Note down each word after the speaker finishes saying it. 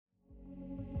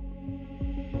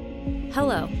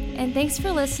Hello, and thanks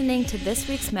for listening to this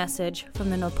week's message from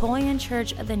the Napoleon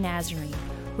Church of the Nazarene,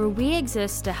 where we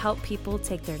exist to help people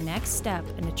take their next step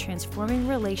in a transforming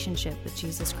relationship with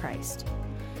Jesus Christ.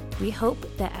 We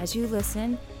hope that as you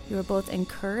listen, you are both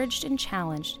encouraged and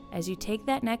challenged as you take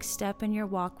that next step in your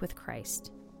walk with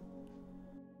Christ.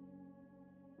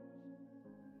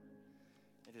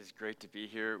 It is great to be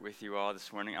here with you all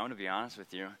this morning. I want to be honest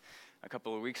with you. A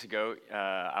couple of weeks ago,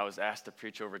 I was asked to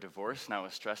preach over divorce, and I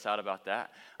was stressed out about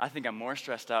that. I think I'm more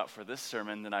stressed out for this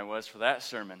sermon than I was for that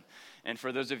sermon. And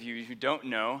for those of you who don't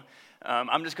know,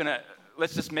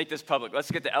 let's just make this public.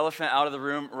 Let's get the elephant out of the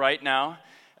room right now.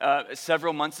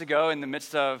 Several months ago, in the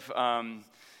midst of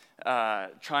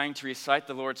trying to recite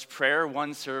the Lord's Prayer,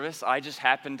 one service, I just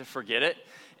happened to forget it,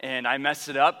 and I messed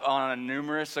it up on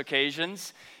numerous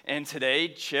occasions. And today,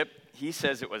 Chip, he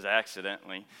says it was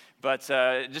accidentally. But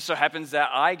it just so happens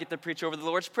that I get to preach over the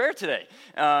Lord's Prayer today.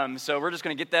 So we're just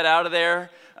going to get that out of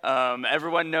there.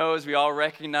 Everyone knows, we all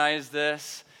recognize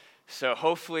this. So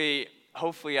hopefully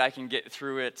I can get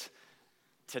through it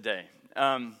today.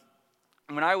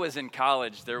 When I was in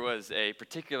college, there was a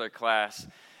particular class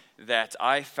that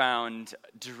I found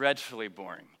dreadfully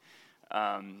boring.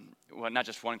 Well, not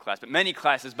just one class, but many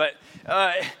classes. But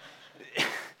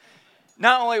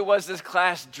not only was this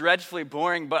class dreadfully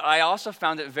boring, but I also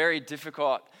found it very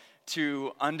difficult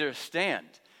to understand.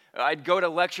 I'd go to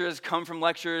lectures, come from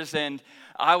lectures, and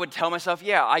I would tell myself,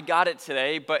 yeah, I got it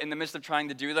today, but in the midst of trying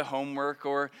to do the homework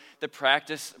or the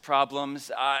practice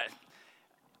problems,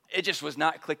 it just was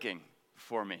not clicking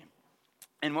for me.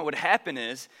 And what would happen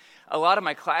is, a lot of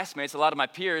my classmates, a lot of my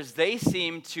peers, they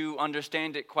seemed to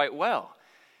understand it quite well,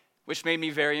 which made me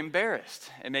very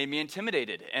embarrassed. It made me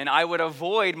intimidated. And I would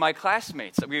avoid my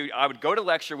classmates. I would go to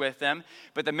lecture with them,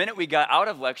 but the minute we got out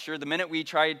of lecture, the minute we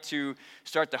tried to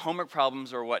start the homework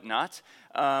problems or whatnot,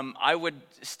 I would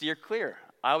steer clear.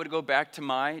 I would go back to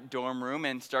my dorm room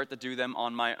and start to do them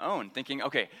on my own, thinking,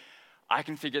 okay, I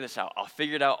can figure this out. I'll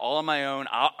figure it out all on my own.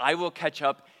 I will catch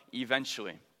up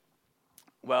eventually.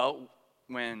 Well,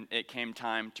 when it came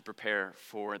time to prepare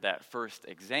for that first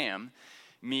exam,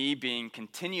 me being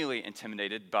continually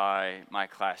intimidated by my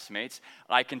classmates,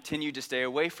 I continued to stay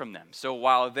away from them. So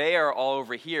while they are all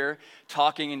over here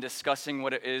talking and discussing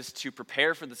what it is to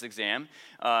prepare for this exam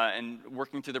and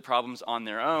working through the problems on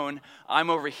their own,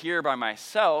 I'm over here by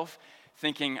myself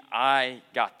thinking, I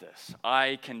got this.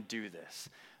 I can do this.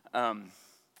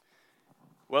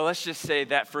 Well, let's just say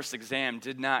that first exam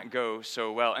did not go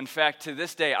so well. In fact, to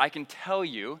this day, I can tell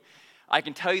you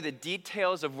the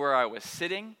details of where I was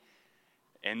sitting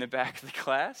in the back of the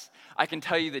class. I can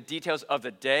tell you the details of the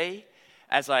day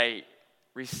as I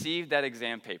received that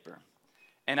exam paper.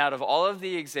 And out of all of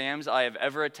the exams I have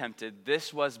ever attempted,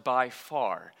 this was by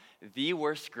far the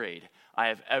worst grade I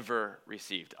have ever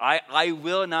received. I'm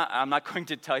not going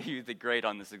to tell you the grade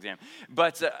on this exam,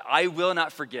 but I will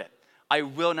not forget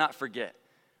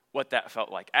what that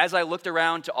felt like. As I looked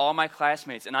around to all my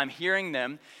classmates and I'm hearing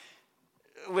them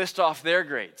list off their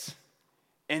grades,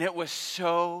 and it was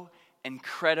so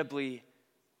incredibly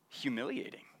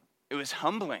humiliating. It was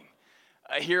humbling.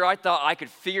 Here I thought I could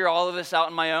figure all of this out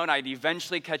on my own. I'd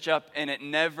eventually catch up, and it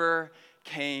never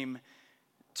came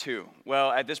to. Well,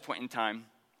 at this point in time,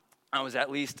 I was at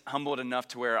least humbled enough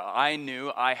to where I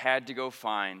knew I had to go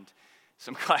find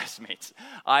some classmates.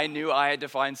 I knew I had to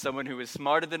find someone who was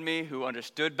smarter than me, who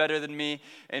understood better than me,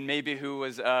 and maybe who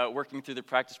was working through the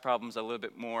practice problems a little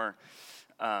bit more,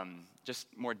 just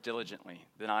more diligently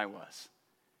than I was.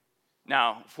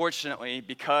 Now, fortunately,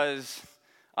 because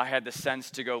I had the sense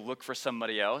to go look for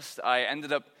somebody else, I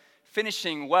ended up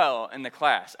finishing well in the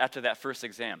class after that first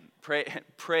exam.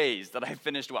 Praise that I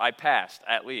finished well. I passed,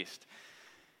 at least.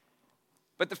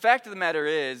 But the fact of the matter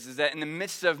is that in the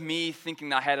midst of me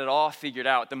thinking I had it all figured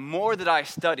out, the more that I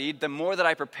studied, the more that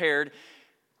I prepared,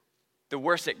 the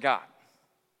worse it got.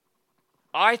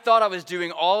 I thought I was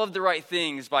doing all of the right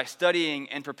things by studying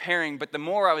and preparing, but the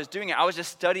more I was doing it, I was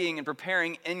just studying and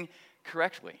preparing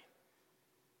incorrectly.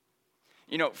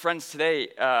 You know, friends, today,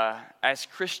 as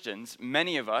Christians,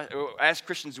 many of us, as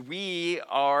Christians, we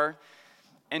are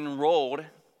enrolled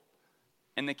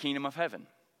in the kingdom of heaven.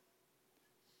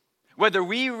 Whether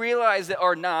we realize it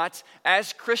or not,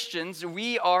 as Christians,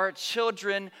 we are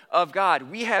children of God.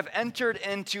 We have entered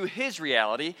into His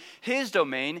reality, His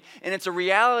domain, and it's a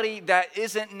reality that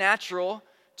isn't natural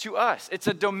to us. It's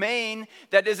a domain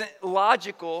that isn't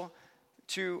logical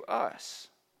to us.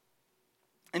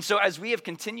 And so as we have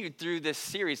continued through this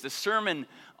series, the Sermon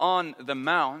on the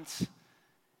Mount,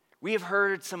 we have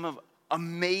heard some of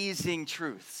amazing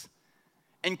truths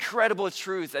incredible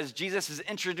truth as Jesus has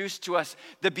introduced to us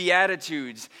the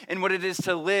Beatitudes and what it is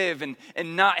to live and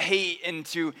not hate and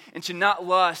to not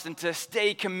lust and to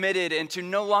stay committed and to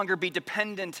no longer be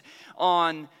dependent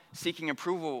on seeking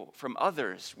approval from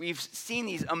others. We've seen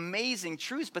these amazing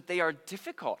truths, but they are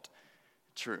difficult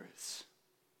truths.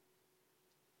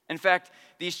 In fact,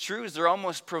 these truths are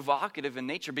almost provocative in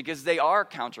nature because they are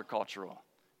countercultural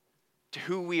to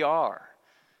who we are.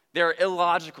 They're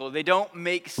illogical. They don't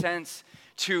make sense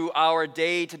to our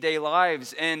day-to-day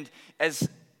lives. And as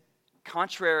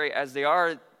contrary as they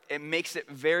are, it makes it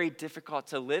very difficult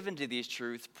to live into these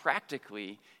truths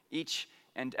practically each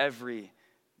and every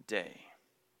day.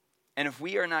 And if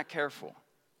we are not careful,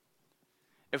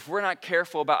 if we're not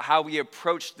careful about how we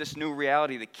approach this new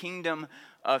reality, the kingdom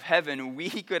of heaven, we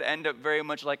could end up very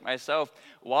much like myself,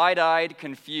 wide-eyed,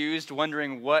 confused,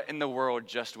 wondering what in the world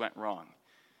just went wrong.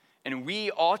 And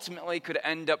we ultimately could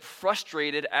end up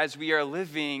frustrated as we are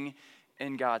living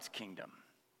in God's kingdom.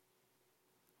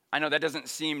 I know that doesn't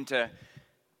seem to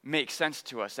make sense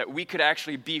to us, that we could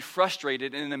actually be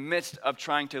frustrated in the midst of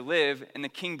trying to live in the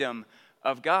kingdom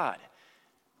of God.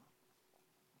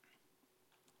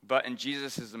 But in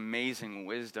Jesus' amazing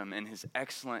wisdom and his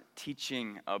excellent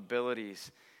teaching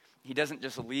abilities, he doesn't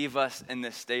just leave us in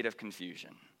this state of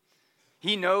confusion.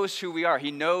 He knows who we are.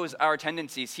 He knows our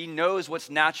tendencies. He knows what's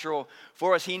natural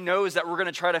for us. He knows that we're going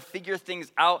to try to figure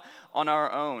things out on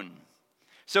our own.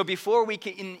 So before we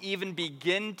can even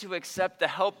begin to accept the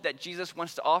help that Jesus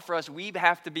wants to offer us, we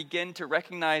have to begin to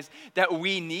recognize that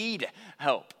we need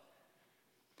help.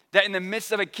 That in the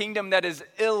midst of a kingdom that is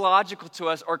illogical to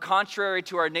us or contrary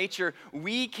to our nature,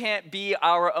 we can't be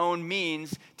our own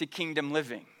means to kingdom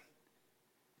living.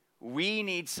 We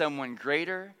need someone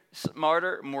greater,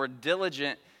 smarter, more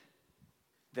diligent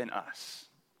than us.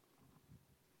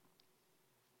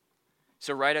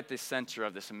 So right at the center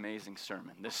of this amazing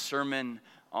sermon, the Sermon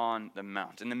on the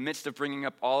Mount, in the midst of bringing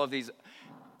up all of these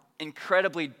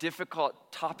incredibly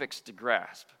difficult topics to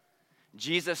grasp,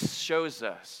 Jesus shows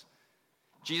us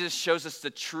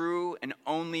the true and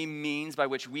only means by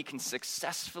which we can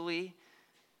successfully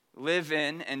live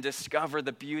in and discover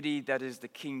the beauty that is the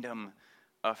kingdom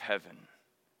of heaven.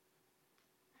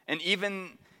 And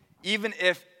even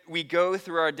if we go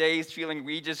through our days feeling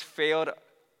we just failed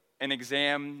an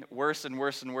exam worse and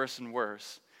worse and worse and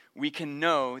worse, we can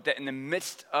know that in the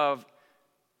midst of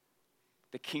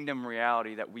the kingdom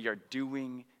reality that we are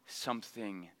doing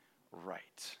something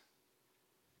right.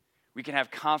 We can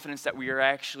have confidence that we are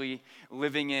actually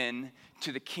living in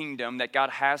to the kingdom that God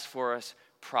has for us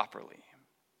properly.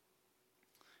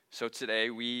 So today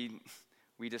we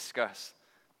discuss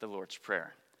the Lord's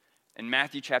Prayer. In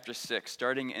Matthew chapter 6,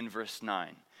 starting in verse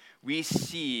 9, we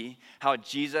see how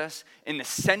Jesus, in the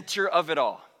center of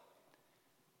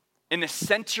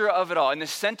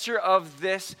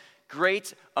this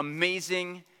great,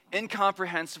 amazing,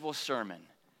 incomprehensible sermon,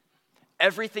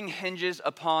 everything hinges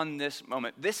upon this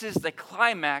moment. This is the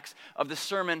climax of the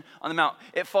Sermon on the Mount.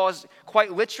 It falls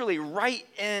quite literally right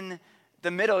in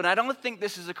the middle, and I don't think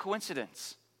this is a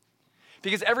coincidence.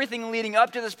 Because everything leading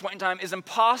up to this point in time is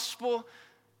impossible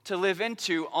to live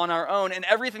into on our own, and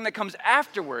everything that comes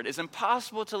afterward is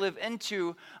impossible to live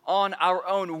into on our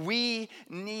own. We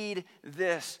need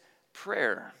this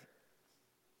prayer.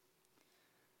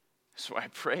 So I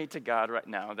pray to God right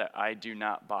now that I do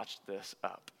not botch this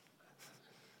up.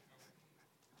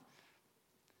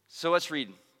 So let's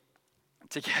read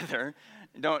together.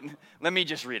 Let me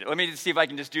just read it. Let me just see if I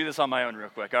can just do this on my own real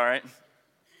quick, all right?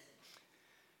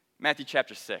 Matthew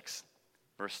chapter 6,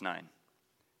 verse 9.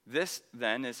 This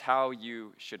then is how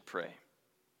you should pray.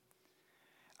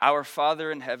 Our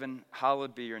Father in heaven,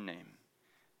 hallowed be your name.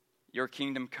 Your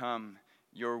kingdom come,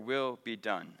 your will be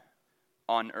done,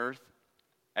 on earth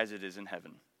as it is in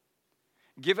heaven.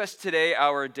 Give us today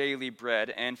our daily bread,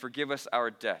 and forgive us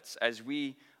our debts, as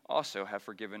we also have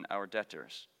forgiven our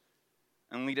debtors.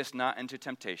 And lead us not into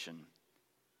temptation,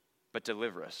 but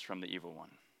deliver us from the evil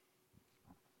one.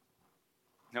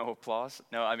 No applause?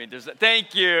 No, I mean,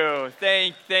 thank you.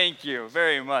 Thank you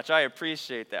very much. I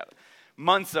appreciate that.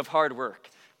 Months of hard work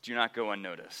do not go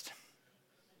unnoticed.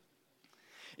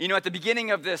 You know, at the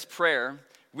beginning of this prayer,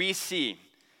 we see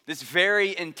this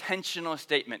very intentional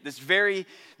statement, this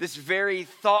very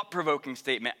thought-provoking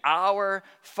statement. Our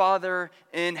Father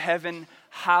in heaven,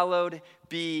 hallowed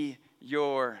be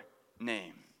your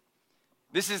name.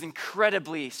 This is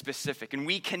incredibly specific, and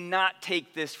we cannot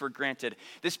take this for granted.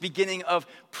 This beginning of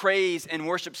praise and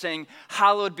worship saying,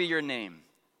 hallowed be your name.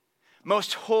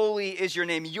 Most holy is your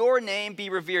name. Your name be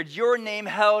revered. Your name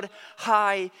held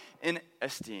high in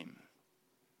esteem.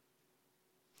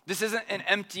 This isn't an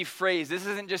empty phrase. This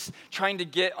isn't just trying to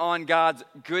get on God's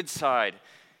good side.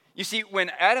 You see, when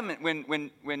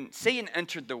Satan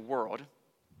entered the world,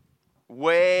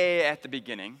 way at the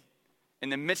beginning, in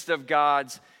the midst of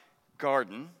God's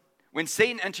garden, when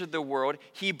Satan entered the world,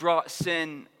 he brought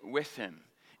sin with him.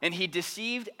 And he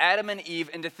deceived Adam and Eve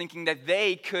into thinking that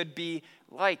they could be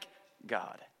like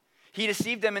God. He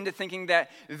deceived them into thinking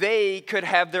that they could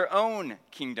have their own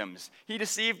kingdoms. He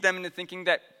deceived them into thinking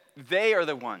that they are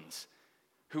the ones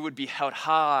who would be held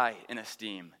high in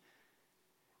esteem,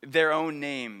 their own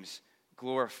names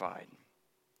glorified.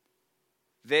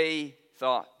 They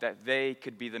thought that they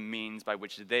could be the means by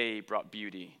which they brought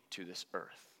beauty to this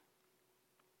earth.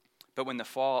 But when the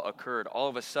fall occurred, all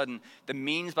of a sudden, the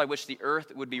means by which the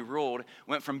earth would be ruled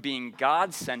went from being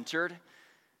God-centered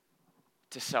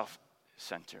to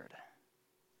self-centered.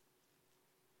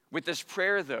 With this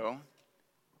prayer, though,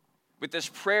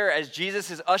 as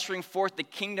Jesus is ushering forth the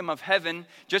kingdom of heaven,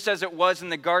 just as it was in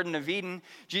the Garden of Eden,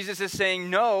 Jesus is saying,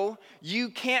 no, you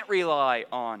can't rely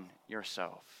on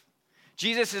yourself.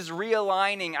 Jesus is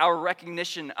realigning our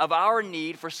recognition of our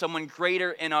need for someone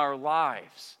greater in our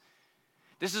lives.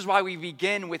 This is why we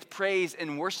begin with praise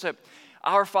and worship.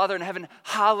 Our Father in heaven,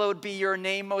 hallowed be your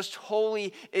name. Most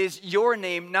holy is your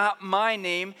name, not my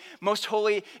name. Most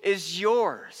holy is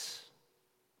yours.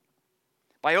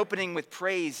 By opening with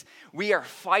praise, we are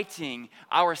fighting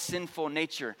our sinful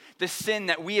nature, the sin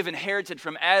that we have inherited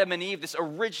from Adam and Eve, this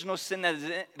original sin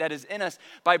that is in us.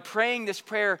 By praying this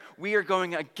prayer, we are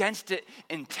going against it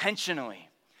intentionally,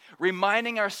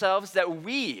 reminding ourselves that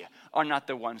we are not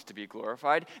the ones to be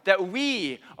glorified, that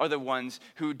we are the ones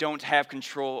who don't have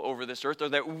control over this earth, or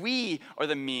that we are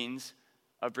the means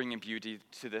of bringing beauty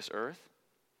to this earth.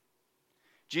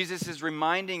 Jesus is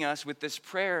reminding us with this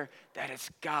prayer that it's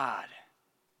God.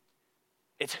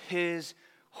 It's his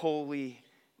holy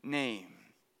name.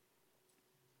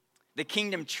 The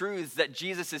kingdom truths that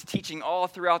Jesus is teaching all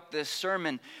throughout this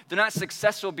sermon, they're not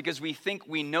successful because we think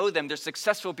we know them. They're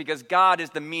successful because God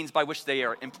is the means by which they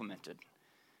are implemented,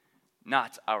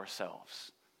 not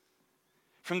ourselves.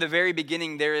 From the very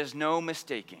beginning, there is no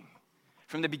mistaking.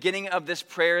 From the beginning of this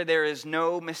prayer, there is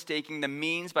no mistaking the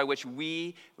means by which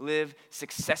we live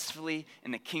successfully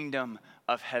in the kingdom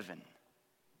of heaven.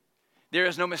 There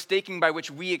is no mistaking by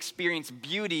which we experience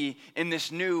beauty in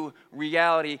this new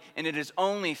reality, and it is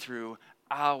only through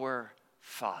our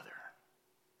Father.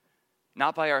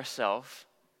 Not by ourselves,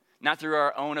 not through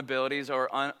our own abilities or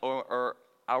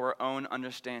our own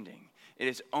understanding. It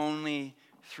is only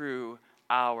through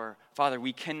our Father.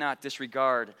 We cannot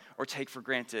disregard or take for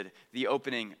granted the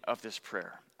opening of this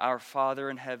prayer. Our Father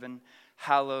in heaven,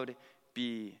 hallowed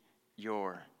be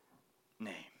your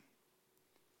name.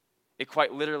 It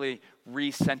quite literally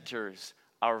recenters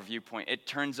our viewpoint. It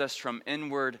turns us from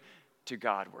inward to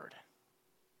Godward.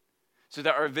 So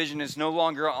that our vision is no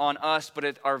longer on us,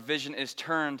 but our vision is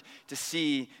turned to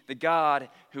see the God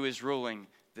who is ruling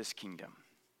this kingdom.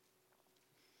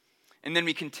 And then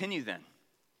we continue then.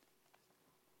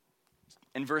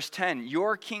 In verse 10,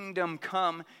 your kingdom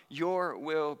come, your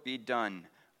will be done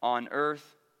on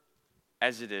earth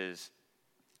as it is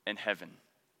in heaven.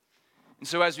 And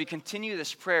so as we continue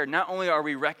this prayer, not only are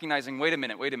we recognizing, wait a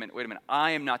minute,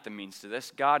 I am not the means to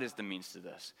this, God is the means to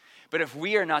this. But if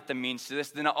we are not the means to this,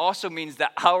 then it also means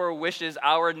that our wishes,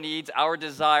 our needs, our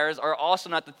desires are also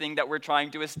not the thing that we're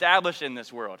trying to establish in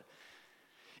this world.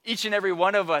 Each and every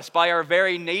one of us, by our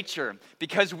very nature,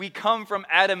 because we come from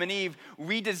Adam and Eve,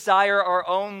 we desire our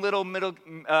own little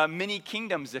mini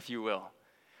kingdoms, if you will.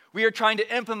 We are trying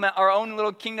to implement our own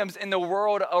little kingdoms in the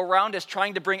world around us,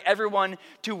 trying to bring everyone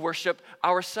to worship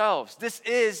ourselves. This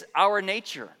is our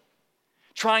nature,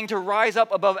 trying to rise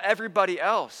up above everybody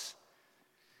else.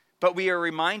 But we are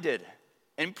reminded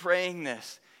in praying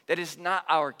this that it's not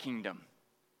our kingdom.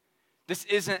 This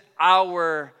isn't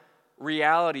our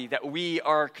reality that we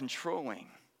are controlling.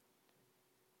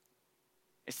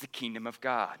 It's the kingdom of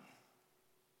God.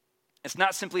 It's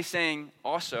not simply saying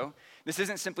also, this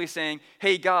isn't simply saying,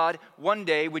 hey, God, one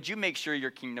day, would you make sure your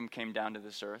kingdom came down to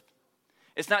this earth?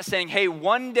 It's not saying, hey,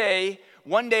 one day,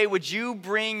 would you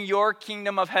bring your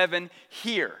kingdom of heaven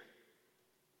here?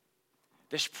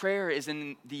 This prayer is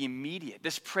in the immediate.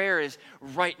 This prayer is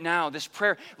right now. This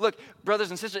prayer, look, brothers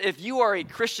and sisters, if you are a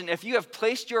Christian, if you have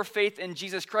placed your faith in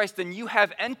Jesus Christ, then you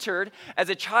have entered as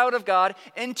a child of God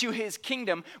into his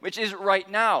kingdom, which is right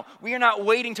now. We are not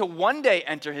waiting to one day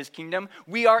enter his kingdom.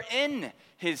 We are in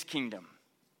his kingdom.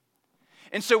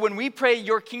 And so when we pray,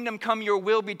 your kingdom come, your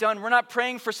will be done, we're not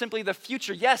praying for simply the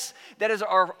future. Yes, that is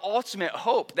our ultimate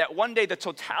hope, that one day the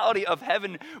totality of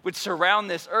heaven would surround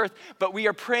this earth. But we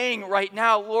are praying right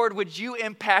now, Lord, would you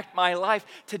impact my life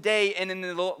today and in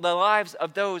the lives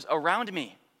of those around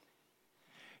me?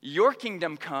 Your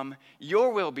kingdom come,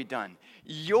 your will be done.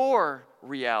 Your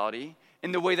reality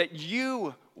in the way that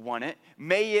you want it,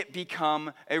 may it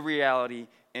become a reality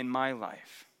in my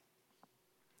life.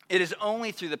 It is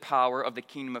only through the power of the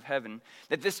kingdom of heaven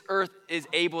that this earth is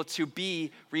able to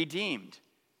be redeemed.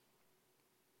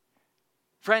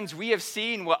 Friends, we have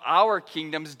seen what our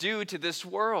kingdoms do to this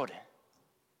world.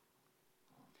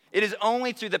 It is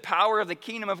only through the power of the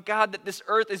kingdom of God that this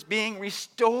earth is being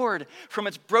restored from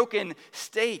its broken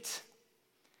state.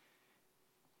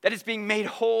 That it's being made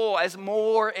whole as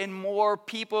more and more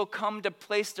people come to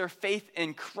place their faith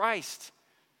in Christ.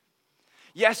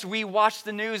 Yes, we watch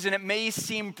the news and it may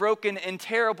seem broken and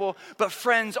terrible, but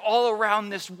friends, all around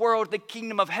this world, the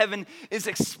kingdom of heaven is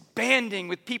expanding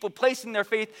with people placing their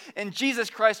faith in Jesus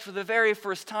Christ for the very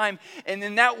first time. And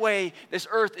in that way, this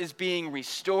earth is being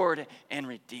restored and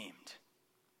redeemed.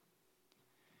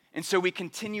 And so we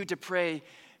continue to pray,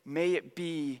 may it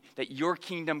be that your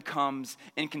kingdom comes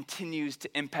and continues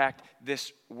to impact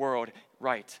this world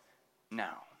right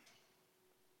now.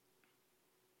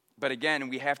 But again,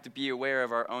 we have to be aware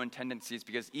of our own tendencies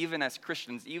because even as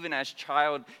Christians, even as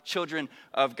children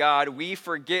of God, we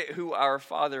forget who our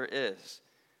Father is.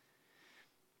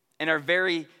 In our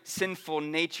very sinful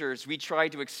natures, we try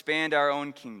to expand our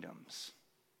own kingdoms.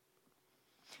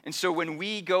 And so when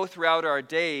we go throughout our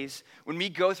days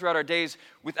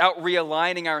without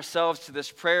realigning ourselves to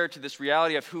this prayer, to this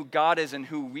reality of who God is and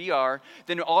who we are,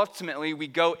 then ultimately we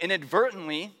go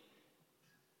inadvertently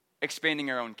expanding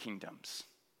our own kingdoms.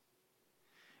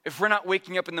 If we're not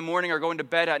waking up in the morning or going to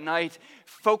bed at night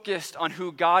focused on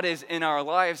who God is in our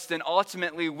lives, then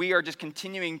ultimately we are just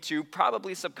continuing to,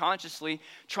 probably subconsciously,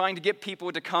 trying to get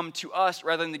people to come to us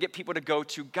rather than to get people to go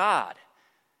to God.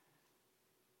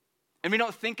 And we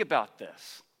don't think about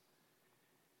this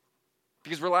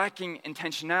because we're lacking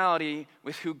intentionality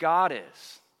with who God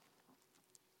is.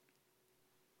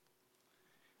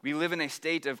 We live in a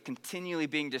state of continually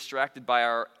being distracted by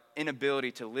our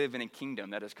inability to live in a kingdom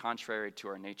that is contrary to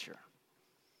our nature.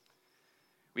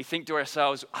 We think to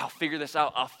ourselves, I'll figure this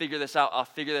out.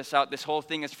 This whole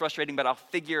thing is frustrating, but I'll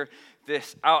figure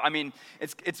this out. I mean,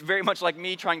 it's very much like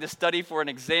me trying to study for an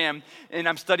exam, and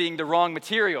I'm studying the wrong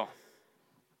material.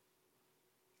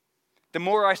 The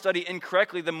more I study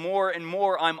incorrectly, the more and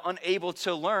more I'm unable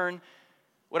to learn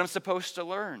what I'm supposed to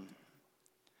learn.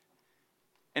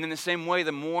 And in the same way,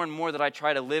 the more and more that I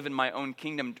try to live in my own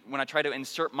kingdom, when I try to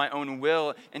insert my own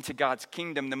will into God's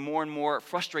kingdom, the more and more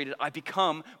frustrated I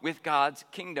become with God's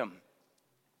kingdom.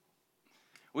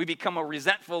 We become a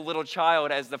resentful little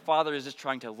child as the Father is just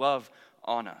trying to love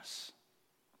on us.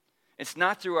 It's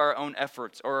not through our own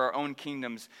efforts or our own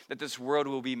kingdoms that this world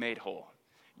will be made whole.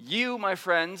 You, my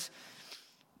friends,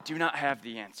 do not have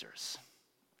the answers.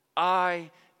 I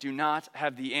do not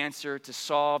have the answer to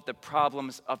solve the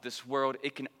problems of this world.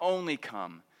 It can only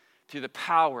come through the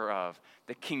power of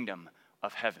the kingdom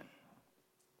of heaven.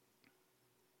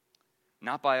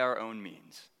 Not by our own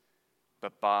means,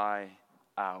 but by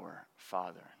our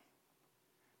Father.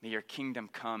 May your kingdom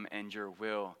come and your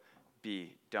will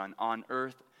be done on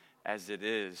earth as it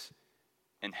is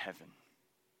in heaven.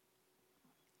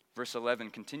 Verse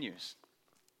 11 continues.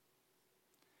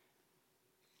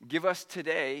 Give us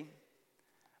today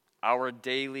our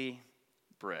daily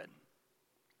bread.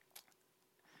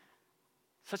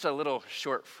 Such a little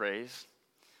short phrase,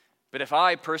 but if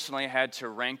I personally had to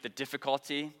rank the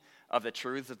difficulty of the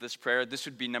truths of this prayer, this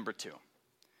would be number 2,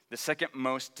 the second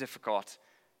most difficult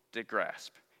to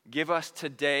grasp. Give us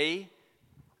today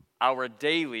our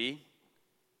daily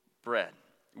bread.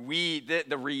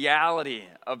 The reality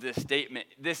of this statement,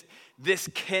 this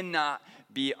cannot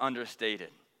be understated.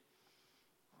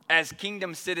 As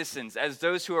kingdom citizens, as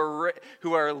those who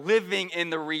are living in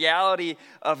the reality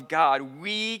of God,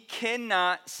 we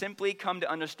cannot simply come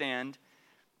to understand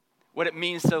what it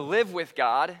means to live with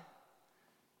God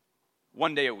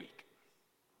one day a week.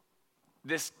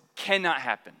 This cannot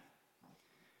happen.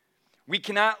 We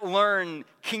cannot learn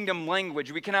kingdom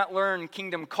language. We cannot learn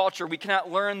kingdom culture. We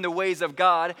cannot learn the ways of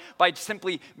God by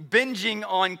simply binging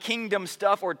on kingdom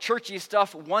stuff or churchy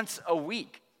stuff once a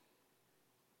week.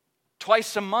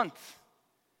 Twice a month.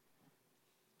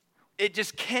 It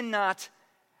just cannot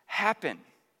happen.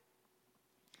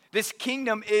 This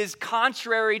kingdom is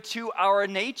contrary to our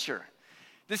nature.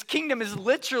 This kingdom is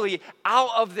literally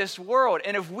out of this world.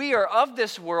 And if we are of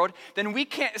this world, then we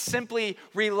can't simply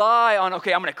rely on,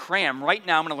 okay, I'm going to cram right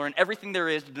now. I'm going to learn everything there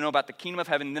is to know about the kingdom of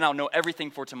heaven, and then I'll know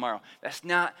everything for tomorrow. That's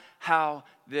not how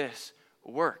this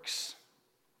works.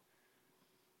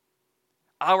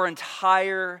 Our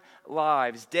entire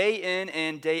lives, day in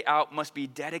and day out, must be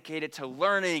dedicated to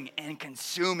learning and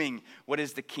consuming what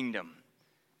is the kingdom.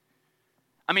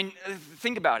 I mean,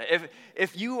 think about it.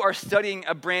 If you are studying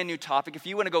a brand new topic, if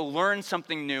you want to go learn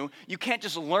something new, you can't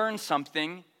just learn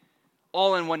something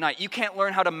all in one night. You can't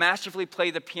learn how to masterfully play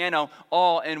the piano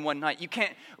all in one night. You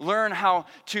can't learn how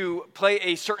to play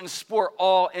a certain sport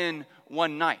all in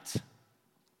one night.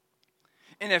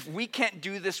 And if we can't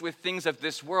do this with things of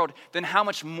this world, then how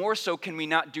much more so can we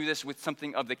not do this with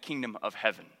something of the kingdom of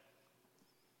heaven?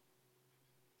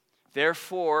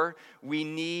 Therefore, we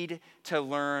need to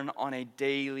learn on a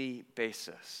daily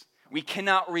basis. We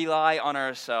cannot rely on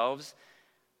ourselves.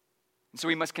 And so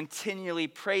we must continually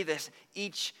pray this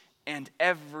each and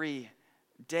every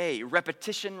day.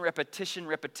 Repetition, repetition,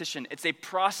 repetition. It's a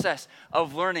process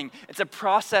of learning. It's a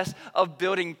process of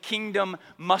building kingdom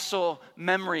muscle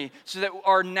memory so that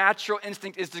our natural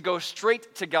instinct is to go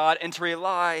straight to God and to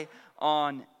rely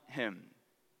on Him.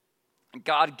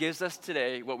 God gives us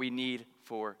today what we need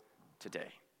for today,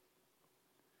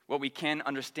 what we can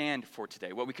understand for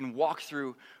today, what we can walk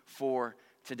through for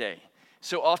today.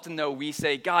 So often, though, we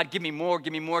say, God, give me more,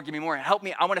 give me more, give me more. Help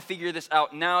me. I want to figure this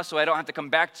out now so I don't have to come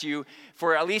back to you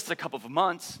for at least a couple of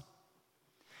months.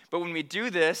 But when we do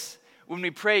this, when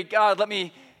we pray, God,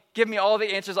 give me all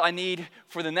the answers I need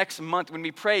for the next month. When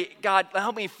we pray, God,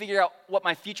 help me figure out what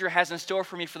my future has in store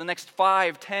for me for the next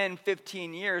 5, 10,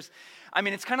 15 years. I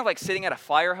mean, it's kind of like sitting at a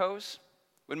fire hose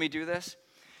when we do this.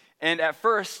 And at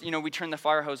first, we turn the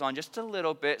fire hose on just a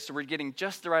little bit, so we're getting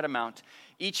just the right amount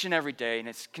each and every day, and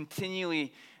it's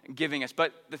continually giving us.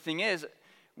 But the thing is,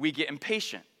 we get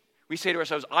impatient. We say to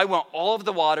ourselves, I want all of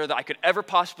the water that I could ever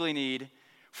possibly need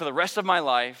for the rest of my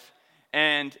life,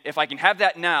 and if I can have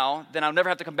that now, then I'll never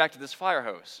have to come back to this fire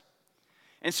hose.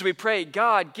 And so we pray,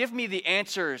 God, give me the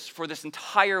answers for this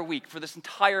entire week, for this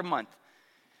entire month.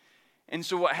 And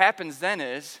so what happens then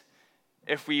is,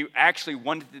 if we actually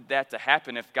wanted that to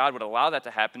happen, if God would allow that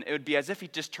to happen, it would be as if He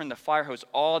just turned the fire hose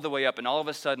all the way up, and all of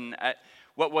a sudden,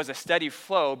 what was a steady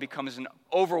flow becomes an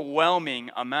overwhelming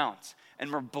amount,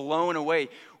 and we're blown away.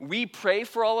 We pray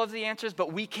for all of the answers,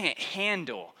 but we can't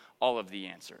handle all of the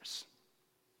answers.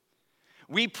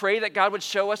 We pray that God would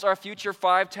show us our future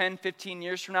 5, 10, 15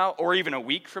 years from now, or even a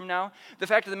week from now. The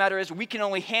fact of the matter is, we can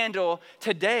only handle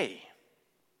today.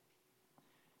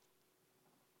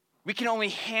 We can only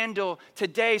handle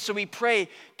today, so we pray,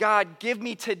 God, give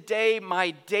me today my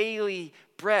daily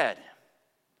bread.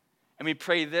 And we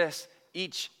pray this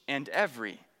each and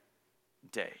every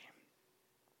day.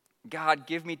 God,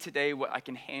 give me today what I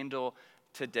can handle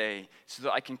today so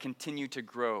that I can continue to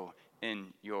grow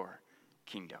in your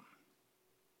kingdom.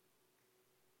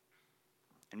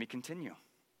 And we continue.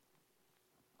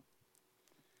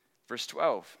 Verse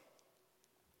 12.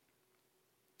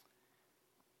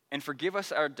 And forgive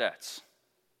us our debts,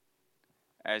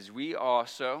 as we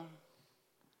also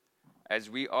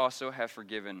have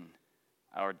forgiven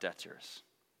our debtors.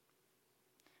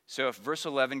 So if verse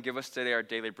 11, give us today our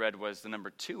daily bread, was the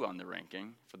number 2 on the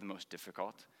ranking for the most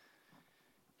difficult,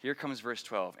 here comes verse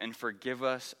 12. And forgive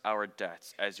us our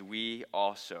debts, as we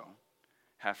also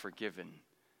have forgiven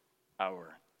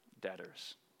our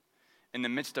debtors. In the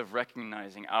midst of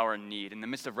recognizing our need, in the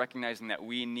midst of recognizing that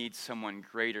we need someone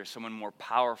greater, someone more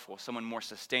powerful, someone more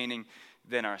sustaining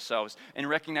than ourselves, and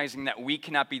recognizing that we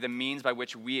cannot be the means by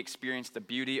which we experience the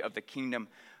beauty of the kingdom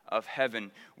of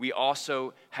heaven, we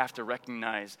also have to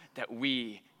recognize that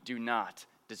we do not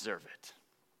deserve it.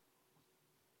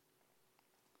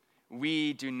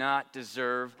 We do not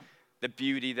deserve the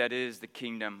beauty that is the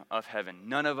kingdom of heaven.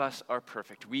 None of us are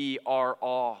perfect. We are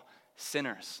all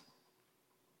sinners.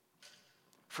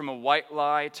 From a white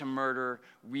lie to murder,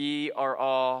 we are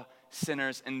all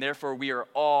sinners, and therefore we are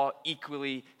all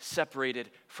equally separated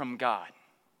from God.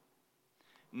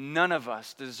 None of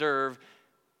us deserve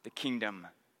the kingdom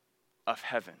of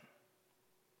heaven.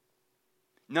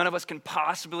 None of us can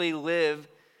possibly live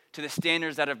to the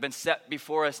standards that have been set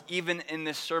before us, even in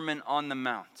this Sermon on the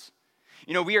Mount.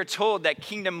 We are told that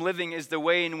kingdom living is the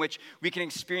way in which we can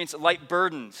experience light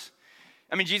burdens.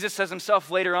 I mean, Jesus says himself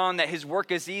later on that his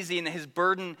work is easy and that his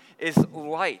burden is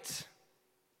light.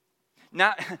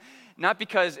 Not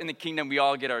because in the kingdom we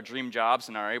all get our dream jobs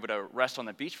and are able to rest on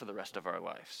the beach for the rest of our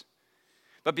lives,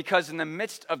 but because in the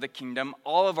midst of the kingdom,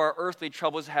 all of our earthly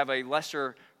troubles have a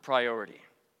lesser priority.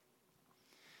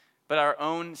 But our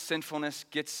own sinfulness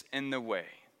gets in the way.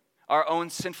 our own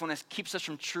sinfulness keeps us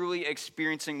from truly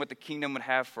experiencing what the kingdom would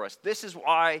have for us. This is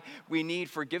why we need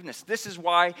forgiveness. This is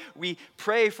why we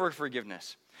pray for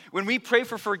forgiveness. When we pray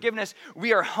for forgiveness,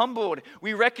 we are humbled.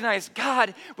 We recognize,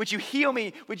 God, would you heal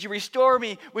me? Would you restore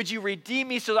me? Would you redeem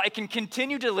me so that I can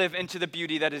continue to live into the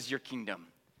beauty that is your kingdom?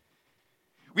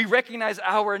 We recognize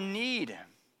our need.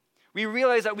 We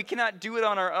realize that we cannot do it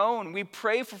on our own. We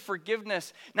pray for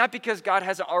forgiveness, not because God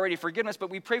hasn't already forgiven us, but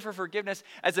we pray for forgiveness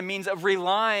as a means of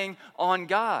relying on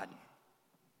God.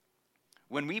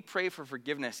 When we pray for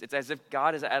forgiveness, it's as if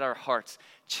God is at our hearts,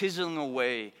 chiseling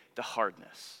away the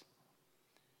hardness.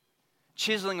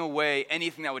 Chiseling away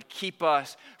anything that would keep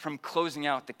us from closing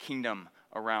out the kingdom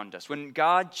around us. When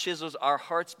God chisels, our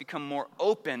hearts become more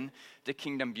open to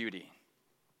kingdom beauty.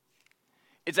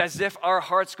 It's as if our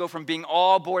hearts go from being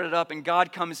all boarded up and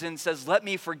God comes in and says, let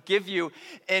me forgive you.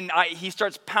 And he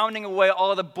starts pounding away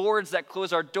all the boards that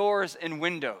close our doors and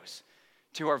windows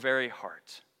to our very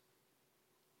heart.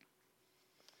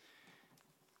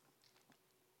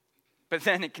 But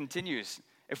then it continues.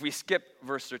 If we skip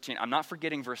verse 13, I'm not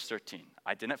forgetting verse 13.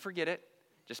 I didn't forget it.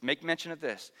 Just make mention of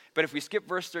this. But if we skip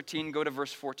verse 13, go to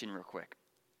verse 14 real quick.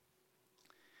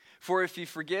 For if you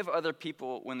forgive other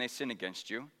people when they sin against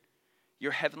you,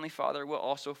 your heavenly Father will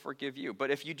also forgive you. But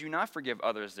if you do not forgive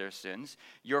others their sins,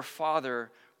 your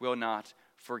Father will not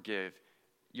forgive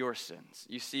your sins.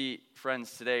 You see,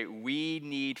 friends, today we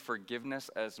need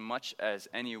forgiveness as much as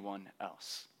anyone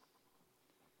else.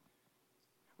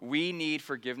 We need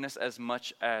forgiveness as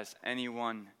much as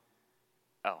anyone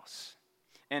else.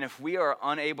 And if we are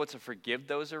unable to forgive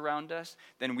those around us,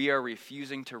 then we are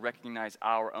refusing to recognize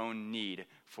our own need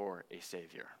for a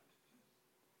Savior.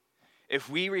 If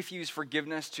we refuse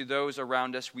forgiveness to those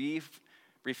around us, we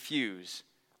refuse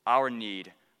our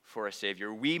need for a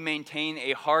Savior. We maintain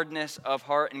a hardness of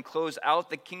heart and close out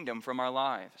the kingdom from our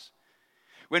lives.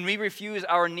 When we refuse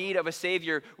our need of a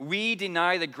Savior, we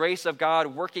deny the grace of God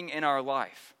working in our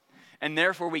life. And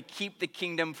therefore, we keep the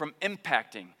kingdom from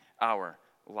impacting our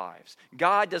lives.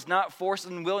 God does not force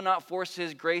and will not force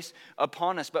his grace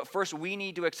upon us. But first, we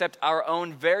need to accept our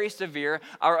own very severe,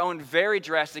 our own very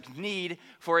drastic need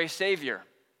for a Savior.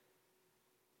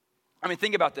 I mean,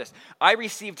 think about this. I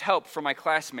received help from my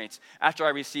classmates after I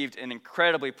received an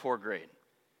incredibly poor grade.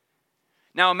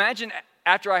 Now imagine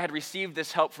after I had received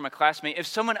this help from a classmate, if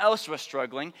someone else was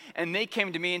struggling and they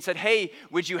came to me and said, hey,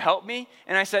 would you help me?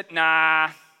 And I said,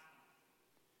 nah,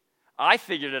 I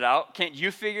figured it out. Can't you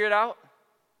figure it out?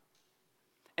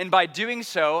 And by doing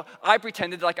so, I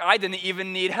pretended like I didn't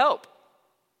even need help.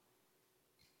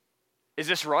 Is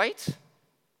this right?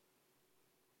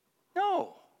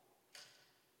 No.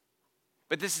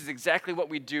 But this is exactly what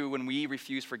we do when we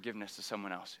refuse forgiveness to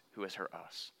someone else who has hurt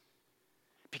us.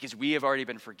 Because we have already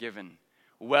been forgiven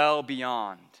well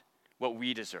beyond what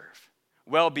we deserve,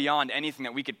 well beyond anything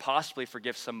that we could possibly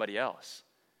forgive somebody else.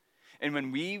 And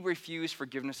when we refuse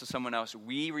forgiveness to someone else,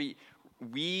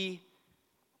 we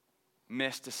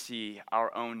miss to see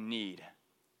our own need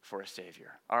for a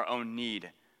Savior, our own need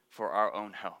for our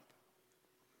own help.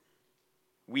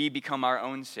 We become our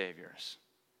own saviors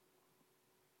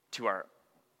to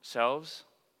ourselves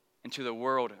and to the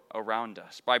world around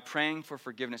us. By praying for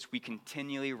forgiveness, we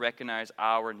continually recognize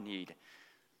our need,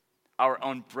 our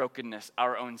own brokenness,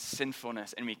 our own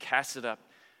sinfulness, and we cast it up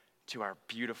to our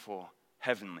beautiful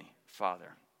heavenly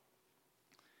Father.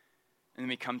 And then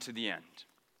we come to the end.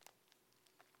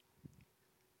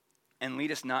 And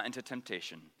lead us not into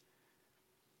temptation,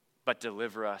 but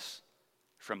deliver us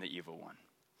from the evil one.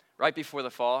 Right before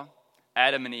the fall,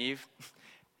 Adam and Eve,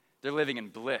 they're living in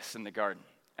bliss in the garden.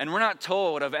 And we're not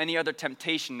told of any other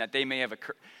temptation that they may have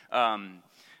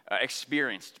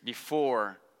experienced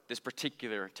before this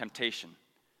particular temptation.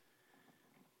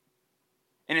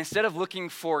 And instead of looking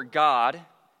for God,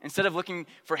 instead of looking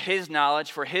for his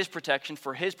knowledge, for his protection,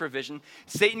 for his provision,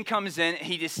 Satan comes in and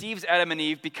he deceives Adam and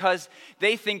Eve because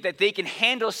they think that they can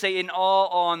handle Satan all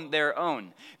on their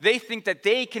own. They think that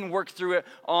they can work through it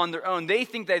on their own. They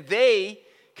think that they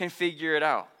can figure it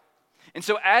out. And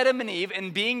so Adam and Eve,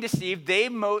 in being deceived, they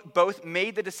both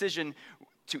made the decision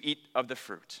to eat of the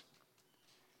fruit.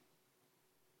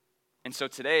 And so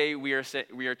today we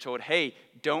are told, hey,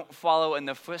 don't follow in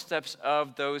the footsteps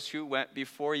of those who went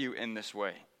before you in this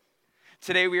way.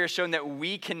 Today we are shown that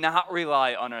we cannot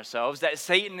rely on ourselves, that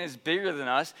Satan is bigger than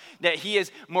us, that he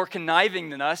is more conniving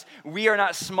than us. We are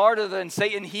not smarter than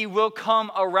Satan. He will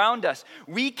come around us.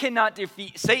 We cannot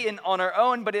defeat Satan on our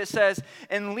own, but it says,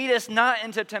 and lead us not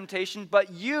into temptation,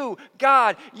 but you,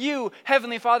 God, you,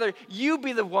 Heavenly Father, you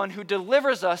be the one who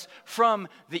delivers us from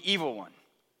the evil one.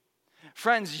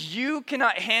 Friends, you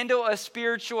cannot handle a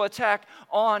spiritual attack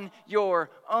on your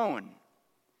own.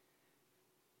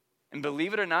 And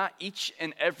believe it or not, each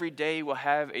and every day will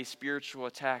have a spiritual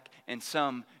attack in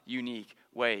some unique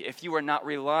way. If you are not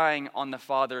relying on the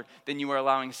Father, then you are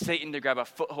allowing Satan to grab a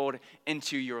foothold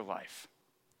into your life.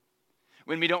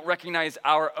 When we don't recognize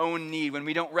our own need, when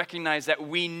we don't recognize that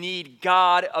we need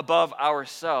God above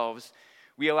ourselves,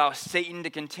 we allow Satan to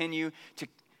continue to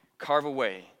carve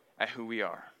away at who we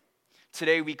are.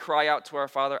 Today we cry out to our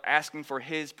Father, asking for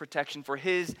His protection, for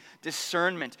His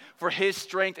discernment, for His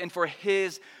strength, and for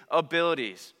His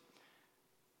abilities,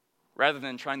 rather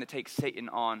than trying to take Satan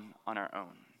on our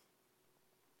own.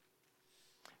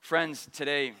 Friends,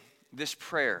 today, this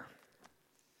prayer,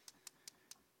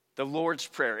 the Lord's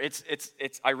Prayer,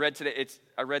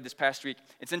 I read this past week.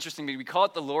 It's interesting because we call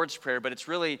it the Lord's Prayer, but it's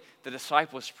really the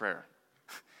disciples' prayer.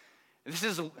 This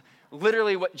is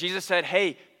literally what Jesus said,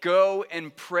 hey, go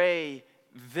and pray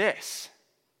this.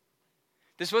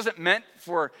 This wasn't meant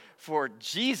for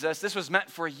Jesus. This was meant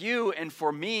for you and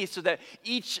for me so that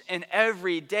each and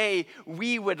every day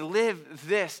we would live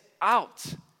this out.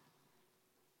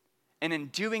 And in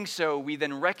doing so, we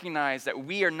then recognize that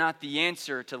we are not the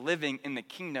answer to living in the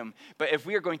kingdom. But if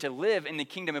we are going to live in the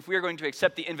kingdom, if we are going to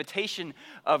accept the invitation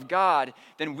of God,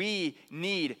 then we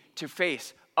need to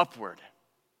face upward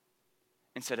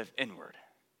instead of inward.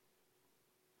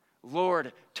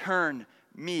 Lord, turn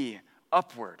me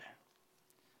upward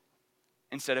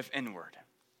instead of inward.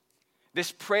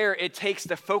 This prayer, it takes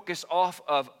the focus off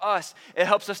of us. It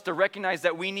helps us to recognize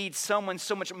that we need someone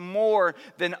so much more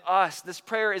than us. This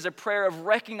prayer is a prayer of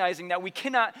recognizing that we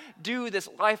cannot do this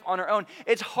life on our own.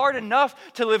 It's hard enough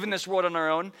to live in this world on our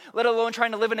own, let alone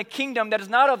trying to live in a kingdom that is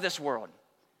not of this world.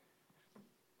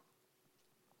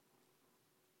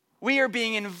 We are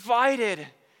being invited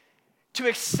to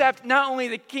accept not only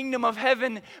the kingdom of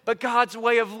heaven, but God's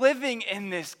way of living in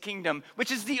this kingdom,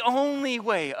 which is the only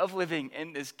way of living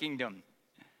in this kingdom.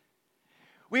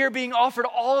 We are being offered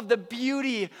all of the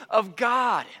beauty of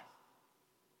God.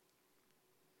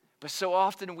 But so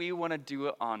often we want to do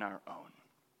it on our own.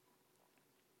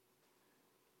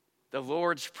 The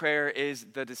Lord's Prayer is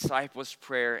the disciples'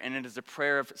 prayer, and it is a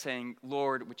prayer of saying,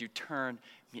 Lord, would you turn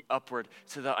me upward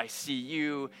so that I see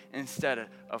you instead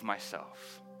of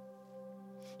myself.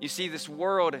 You see, this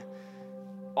world,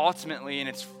 ultimately, in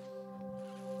its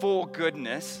full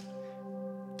goodness,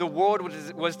 the world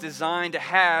was designed to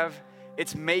have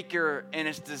its maker and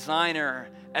its designer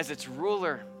as its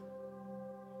ruler.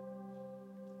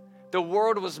 The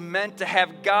world was meant to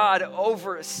have God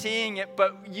overseeing it,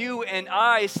 but you and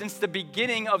I, since the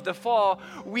beginning of the fall,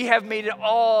 we have made it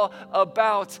all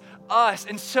about us.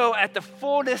 And so at the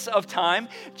fullness of time,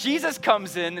 Jesus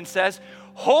comes in and says,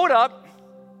 hold up,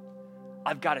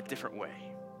 I've got a different way.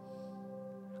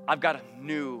 I've got a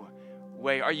new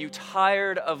way. Are you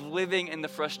tired of living in the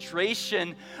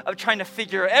frustration of trying to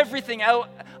figure everything out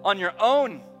on your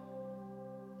own?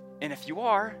 And if you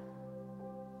are,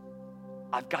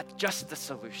 I've got just the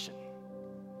solution.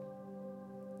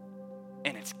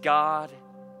 And it's God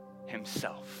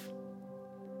Himself.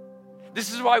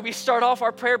 This is why we start off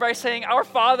our prayer by saying, Our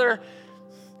Father,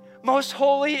 most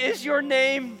holy is your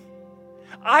name.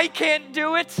 I can't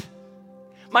do it.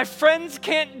 My friends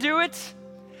can't do it.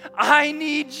 I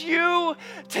need you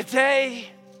today.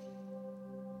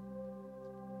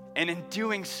 And in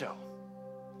doing so,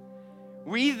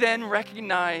 we then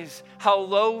recognize how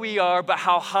low we are, but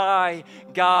how high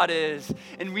God is.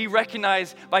 And we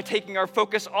recognize by taking our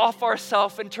focus off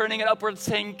ourselves and turning it upward,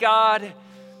 saying, God,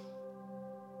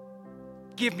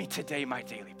 give me today my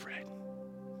daily bread.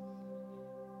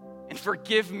 And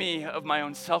forgive me of my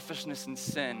own selfishness and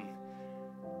sin.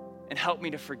 And help me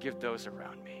to forgive those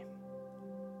around me.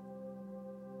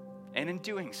 And in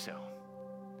doing so,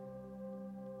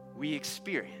 we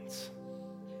experience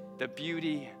the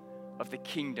beauty of the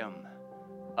kingdom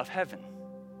of heaven.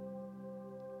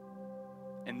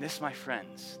 And this, my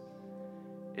friends,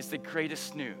 is the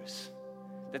greatest news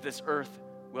that this earth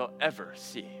will ever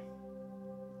see.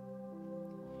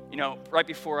 You know, right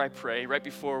before I pray, right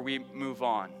before we move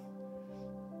on,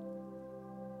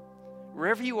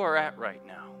 wherever you are at right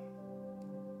now,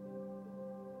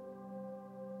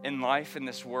 in life, in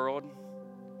this world,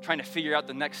 trying to figure out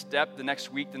the next step, the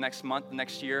next week, the next month, the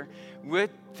next year, would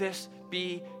this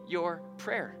be your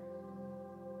prayer?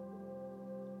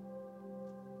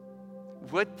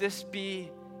 Would this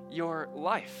be your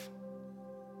life?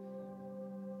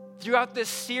 Throughout this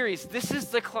series, this is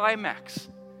the climax.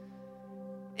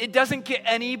 It doesn't get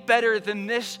any better than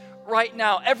this right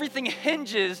now. Everything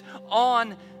hinges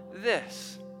on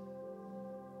this.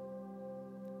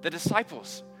 The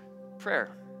disciples' prayer.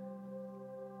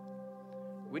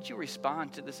 would you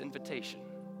respond to this invitation?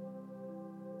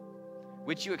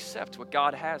 Would you accept what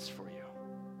God has for you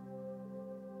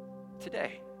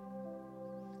today?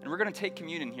 And we're going to take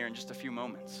communion here in just a few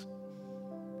moments.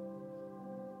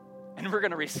 And we're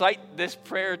going to recite this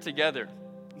prayer together.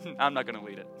 I'm not going to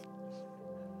lead it.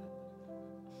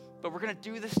 But we're going to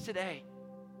do this today.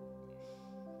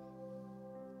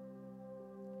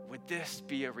 Would this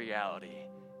be a reality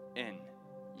in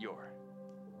your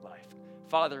life?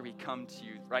 Father, we come to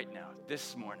you right now,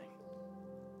 this morning.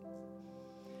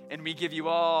 And we give you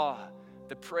all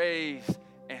the praise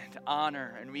and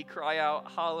honor. And we cry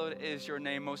out, hallowed is your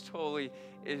name, most holy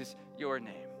is your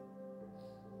name.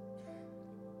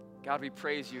 God, we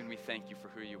praise you and we thank you for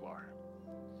who you are.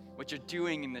 What you're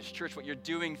doing in this church, what you're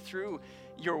doing through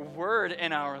your word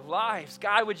in our lives.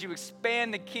 God, would you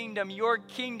expand the kingdom, your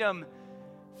kingdom,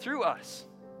 through us?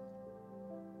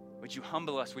 Would you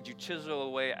humble us? Would you chisel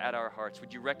away at our hearts?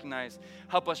 Would you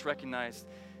help us recognize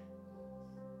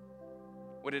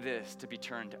what it is to be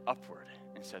turned upward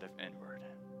instead of inward?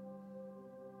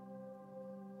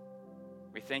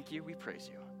 We thank you, we praise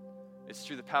you. It's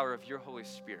through the power of your Holy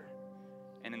Spirit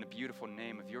and in the beautiful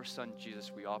name of your Son,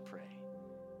 Jesus, we all pray.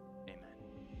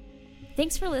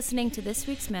 Thanks for listening to this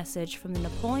week's message from the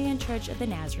Napoleon Church of the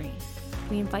Nazarene.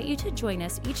 We invite you to join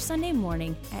us each Sunday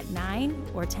morning at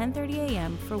 9 or 10:30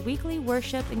 a.m. for weekly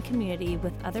worship and community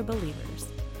with other believers.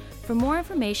 For more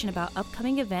information about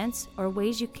upcoming events or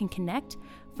ways you can connect,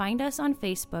 find us on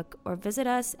Facebook or visit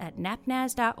us at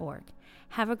napnaz.org.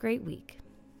 Have a great week.